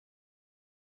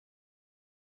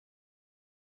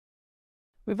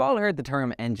We've all heard the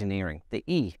term engineering, the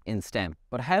E in STEM,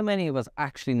 but how many of us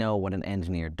actually know what an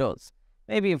engineer does?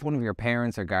 Maybe if one of your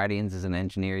parents or guardians is an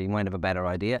engineer, you might have a better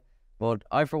idea, but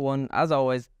I, for one, as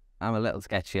always, I'm a little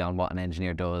sketchy on what an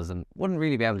engineer does and wouldn't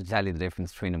really be able to tell you the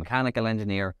difference between a mechanical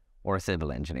engineer or a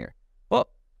civil engineer. But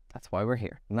that's why we're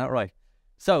here, isn't that right?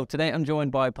 So today I'm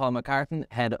joined by Paul McCartan,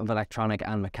 Head of Electronic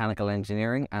and Mechanical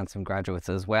Engineering, and some graduates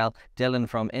as well, Dylan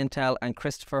from Intel and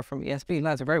Christopher from ESB.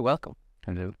 Lads, you're very welcome.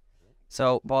 Hello.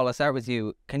 So, Paul, I'll start with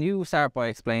you. Can you start by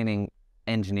explaining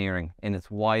engineering in its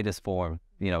widest form,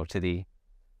 to the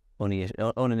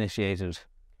uninitiated?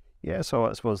 Yeah, so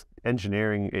I suppose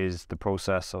engineering is the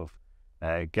process of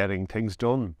getting things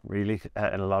done, really.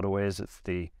 In a lot of ways, it's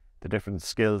the different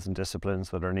skills and disciplines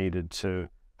that are needed to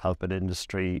help an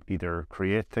industry either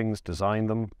create things, design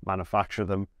them, manufacture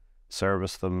them,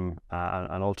 service them,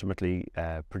 and ultimately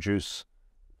produce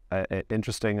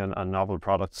interesting and novel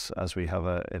products as we have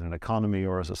in an economy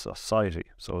or as a society.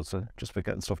 So it's just about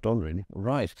getting stuff done, really.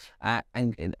 Right.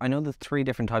 And I know there's 3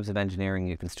 different types of engineering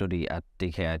you can study at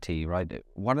DkIT, right?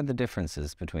 What are the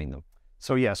differences between them?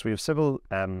 So yes, we have civil,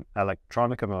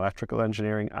 electronic and electrical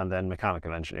engineering, and then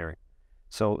mechanical engineering.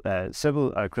 So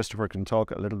civil, Christopher can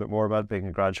talk a little bit more about being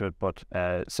a graduate, but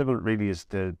civil really is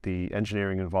the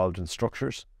engineering involved in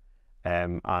structures.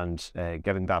 And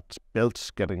getting that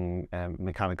built, getting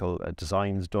mechanical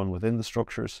designs done within the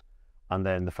structures, and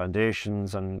then the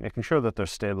foundations, and making sure that they're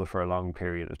stable for a long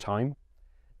period of time.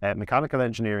 Mechanical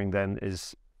engineering then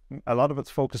is, a lot of it's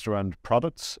focused around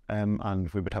products, and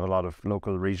we would have a lot of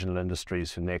local regional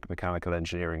industries who make mechanical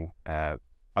engineering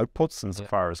outputs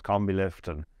insofar as combi lift,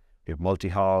 and we have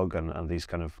multi-hog and these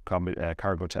kind of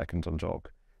cargo tech in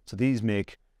Dundalk. So these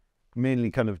make mainly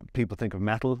kind of, people think of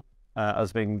metal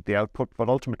as being the output, but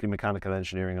ultimately mechanical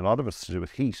engineering, a lot of it's to do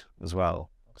with heat as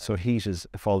well. Okay. So heat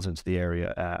falls into the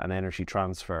area, and energy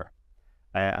transfer.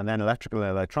 And then electrical and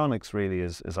electronics really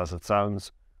is as it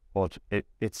sounds, but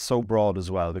it's so broad as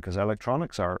well, because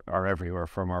electronics are everywhere,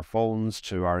 from our phones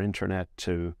to our internet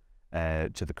to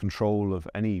the control of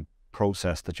any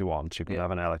process that you want. You can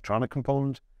have an electronic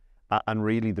component, and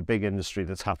really the big industry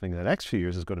that's happening in the next few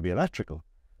years is going to be electrical.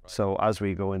 Right. So as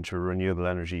we go into a renewable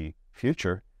energy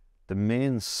future, the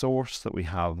main source that we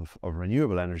have of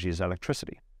renewable energy is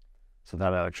electricity. So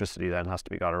that electricity then has to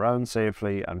be got around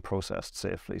safely and processed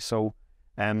safely. So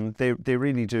they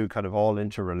really do kind of all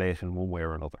interrelate in one way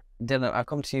or another. Dylan, I'll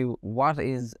come to you. What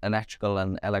is electrical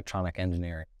and electronic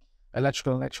engineering?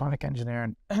 Electrical and electronic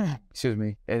engineering, excuse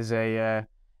me, is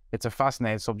it's a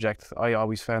fascinating subject. I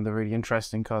always found it really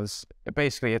interesting because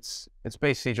basically it's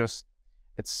basically just,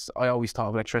 I always thought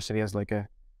of electricity as like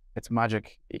it's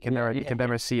magic. You can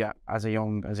never see it as a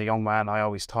young man. I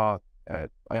always thought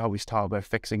about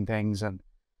fixing things and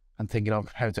thinking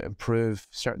of how to improve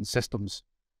certain systems.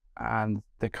 And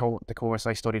the course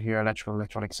I studied here, electrical and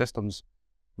electronic systems,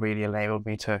 really enabled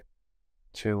me to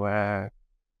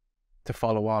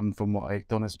follow on from what I'd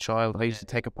done as a child. I used to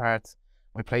take apart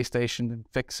my PlayStation and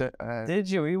fix it. Did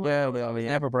you? Yeah,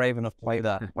 never brave enough to play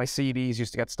that. My CDs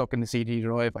used to get stuck in the CD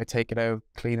drive. I take it out,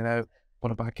 clean it out, put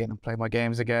it back in and play my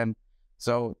games again.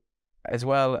 So as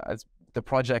well as the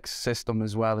project system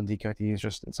as well in DkIT is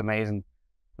just, it's amazing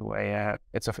the way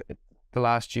the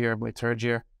last year, my 3rd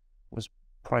year, was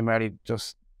primarily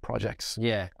just projects.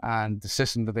 Yeah. And the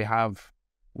system that they have,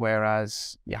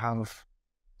 whereas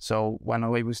so when I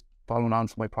was following on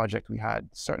from my project, we had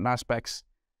certain aspects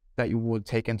that you would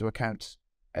take into account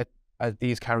as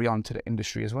these carry on to the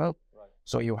industry as well. Right.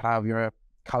 So you have your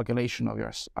calculation of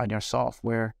your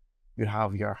software, you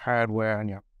have your hardware and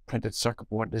your printed circuit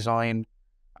board design,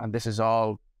 and it's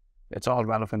all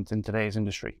relevant in today's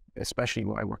industry, especially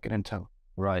where I work at Intel.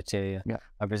 Right, yeah.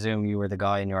 I presume you were the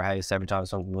guy in your house every time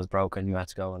something was broken, you had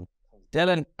to go and,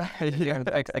 Dylan,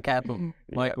 a kettle,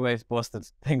 microwaves busted,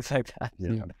 things like that.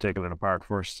 Yeah, taking it apart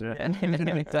first. Yeah.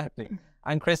 Exactly.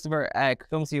 And Christopher,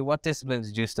 comes to you, what disciplines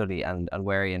did you study and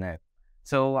where are you now?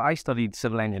 So I studied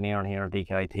civil engineering here at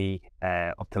DkIT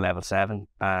up to level 7,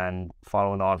 and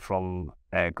following on from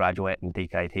graduating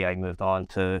DkIT, I moved on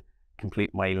to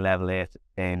complete my level 8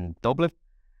 in Dublin.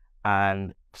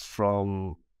 And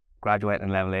from graduating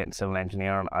level 8 in civil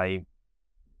engineering, I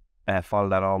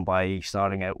followed that on by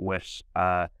starting out with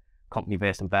a company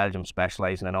based in Belgium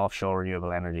specialising in offshore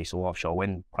renewable energy, so offshore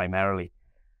wind primarily.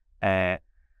 I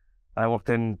worked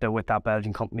with that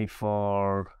Belgian company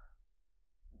for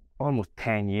almost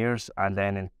 10 years, and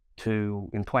then in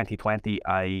 2020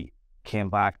 I came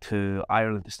back to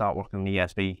Ireland to start working in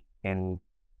ESB in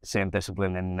the same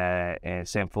discipline in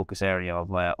same focus area of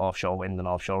offshore wind and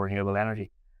offshore renewable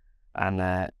energy, and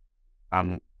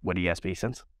I'm with ESB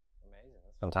since. Amazing,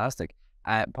 that's fantastic.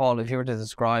 Paul, if you were to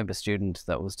describe a student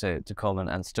that was to come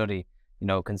and study,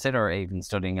 consider even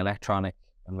studying electronic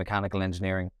and mechanical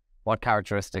engineering, what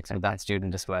characteristics would that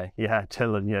student display? Yeah,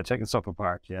 Dylan, taking stuff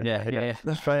apart. Yeah.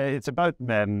 That's right. It's about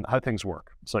how things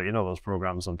work. So, those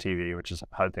programs on TV, which is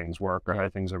how things work or how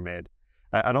things are made.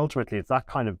 And ultimately, it's that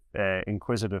kind of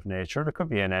inquisitive nature. It could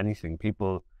be in anything.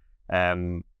 People,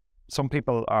 some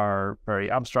people are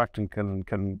very abstract and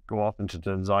can go off into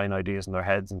design ideas in their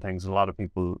heads and things. A lot of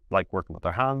people like working with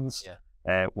their hands,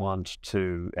 want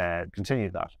to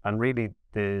continue that. And really,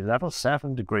 the level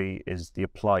 7 degree is the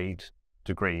applied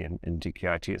degree in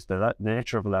DkIT. It's the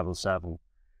nature of level 7,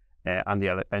 and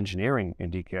the engineering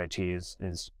in DkIT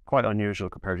is quite unusual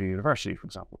compared to university, for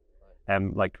example.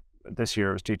 Like this year,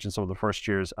 I was teaching some of the first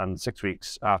years, and 6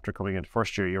 weeks after coming into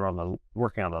first year, you're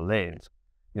working on a lathe.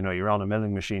 You're on a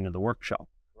milling machine in the workshop.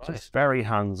 Right. So it's very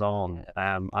hands-on,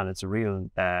 and it's a real.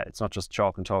 It's not just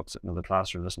chalk and talk sitting in the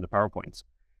classroom listening to PowerPoints.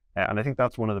 And I think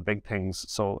that's one of the big things.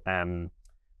 So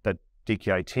that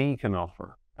DkIT can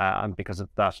offer, and because of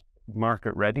that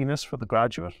market readiness for the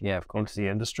graduate into the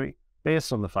industry,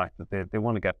 based on the fact that they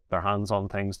want to get their hands on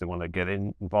things, they want to get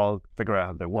involved, figure out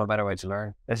how they work. What better way to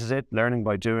learn? This is it, learning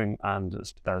by doing. And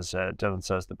as Dylan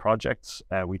says, the projects,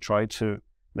 we try to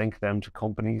link them to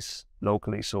companies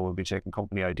locally. So we'll be taking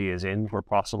company ideas in where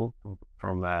possible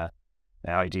from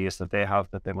ideas that they have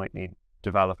that they might need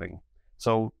developing.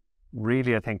 So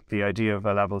really, I think the idea of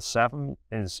a level 7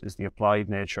 is the applied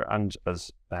nature. And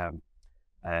as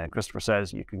Christopher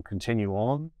says, you can continue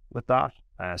on with that.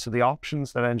 So the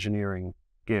options that engineering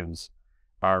gives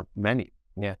are many.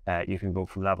 You can go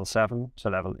from level 7 to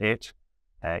level 8,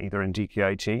 either in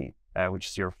DkIT, which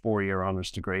is your 4-year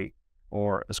honours degree,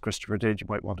 or as Christopher did, you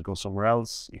might want to go somewhere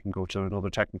else. You can go to another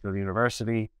technical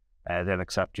university. They'll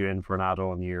accept you in for an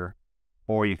add-on year,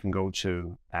 or you can go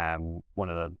to one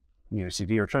of the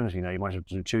UCD or Trinity. Now you might have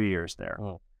to do 2 years there,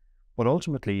 but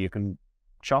ultimately you can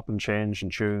chop and change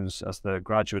and choose as the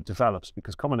graduate develops,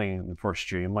 because coming in the first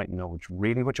year, you might know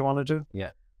really what you want to do.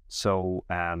 So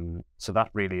so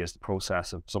that really is the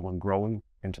process of someone growing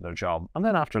into their job. And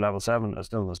then after level 7, as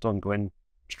Dylan has done, go in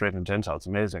straight into Intel. It's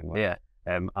amazing.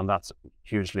 And that's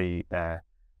hugely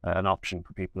an option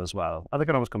for people as well. And they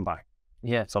can always come back.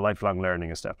 So lifelong learning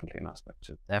is definitely an aspect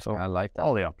too. Definitely, so I like that.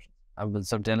 All the options.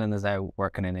 So Dylan is now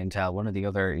working in Intel. One of the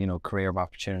other, career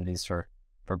opportunities for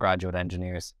graduate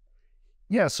engineers.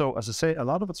 Yeah, so as I say, a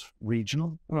lot of it's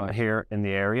regional here in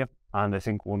the area. And I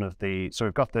think so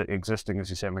we've got the existing, as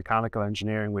you say, mechanical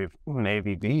engineering. We've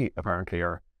AVB apparently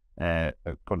are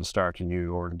going to start a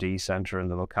new R&D centre in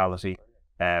the locality.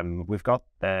 We've got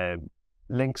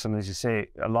links, and as you say,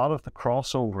 a lot of the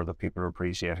crossover that people are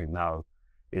appreciating now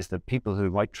is that people who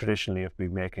might traditionally have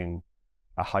been making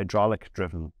a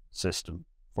hydraulic-driven system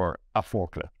for a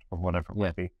forklift or whatever it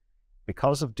might be,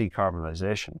 because of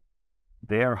decarbonisation,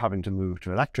 they are having to move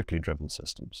to electrically driven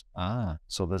systems.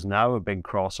 So there's now a big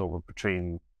crossover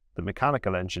between the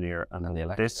mechanical engineer and the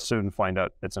electrical. They soon find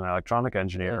out it's an electronic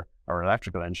engineer or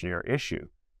electrical engineer issue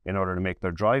in order to make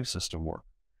their drive system work.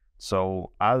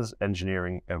 So as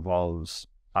engineering evolves,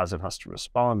 as it has to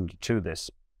respond to this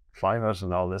climate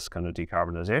and all this kind of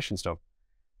decarbonisation stuff,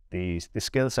 the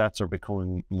skill sets are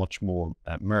becoming much more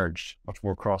merged, much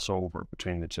more crossover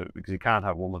between the two, because you can't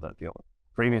have one without the other.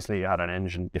 Previously, you had an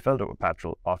engine, you filled it with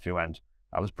petrol, off you went.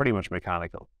 That was pretty much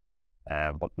mechanical.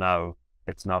 But now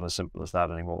it's not as simple as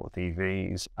that anymore with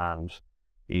EVs and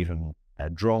even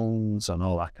drones and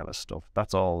all that kind of stuff.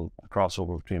 That's all a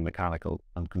crossover between mechanical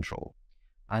and control.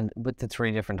 And with the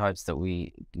 3 different types that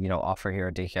we, offer here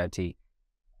at DkIT,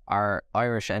 are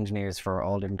Irish engineers for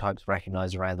all different types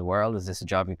recognised around the world? Is this a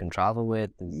job you can travel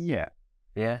with? Yeah.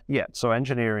 So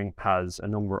engineering has a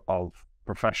number of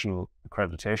professional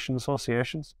accreditation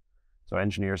associations. So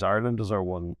Engineers Ireland is our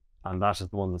one, and that is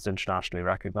the one that's internationally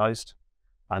recognised.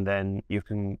 And then you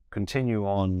can continue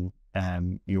on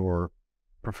your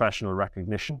professional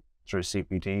recognition through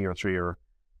CPD or through your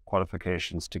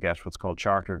qualifications to get what's called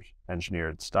chartered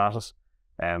engineer status.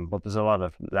 But there's a lot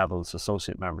of levels,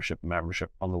 associate membership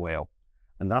on the way up.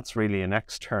 And that's really an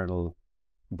external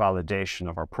validation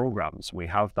of our programs. We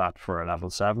have that for a level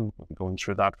 7, we're going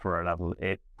through that for a level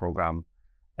 8 program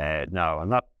now.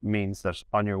 And that means that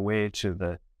on your way to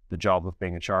the job of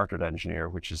being a chartered engineer,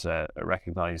 which is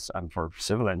recognised, and for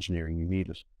civil engineering, you need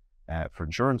it for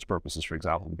insurance purposes, for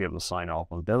example, to be able to sign off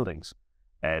on buildings.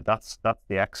 That's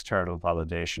the external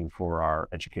validation for our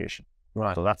education.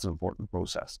 Right. So that's an important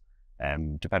process.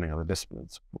 Depending on the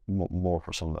disciplines, more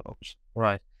for some than others.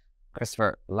 Right.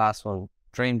 Christopher, last one.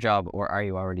 Dream job, or are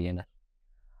you already in it?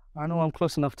 I know I'm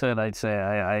close enough to it. I'd say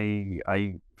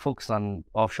I focused on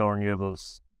offshore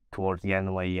renewables towards the end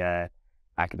of my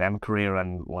academic career,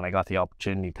 and when I got the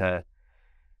opportunity to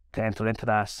enter into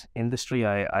that industry,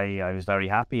 I was very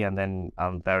happy, and then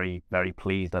I'm very, very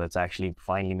pleased that it's actually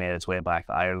finally made its way back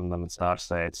to Ireland, and it's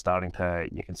starting to,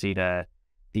 you can see the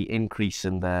increase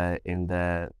in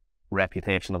the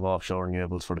reputation of offshore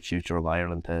renewables for the future of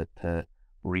Ireland to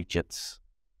reach its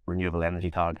renewable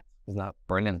energy target. Isn't that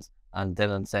brilliant? And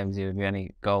Dylan, same as you, have you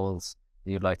any goals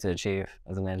you'd like to achieve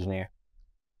as an engineer?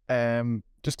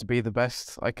 Just to be the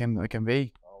best I can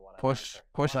be. Push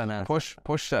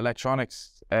the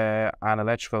electronics and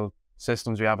electrical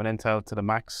systems we have in Intel to the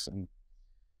max. And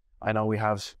I know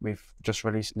we've just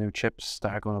released new chips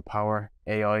that are going to power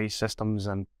AI systems,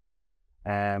 and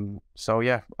so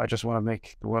yeah, I just want to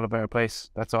make the world a better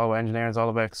place. That's all engineering is all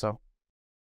about. So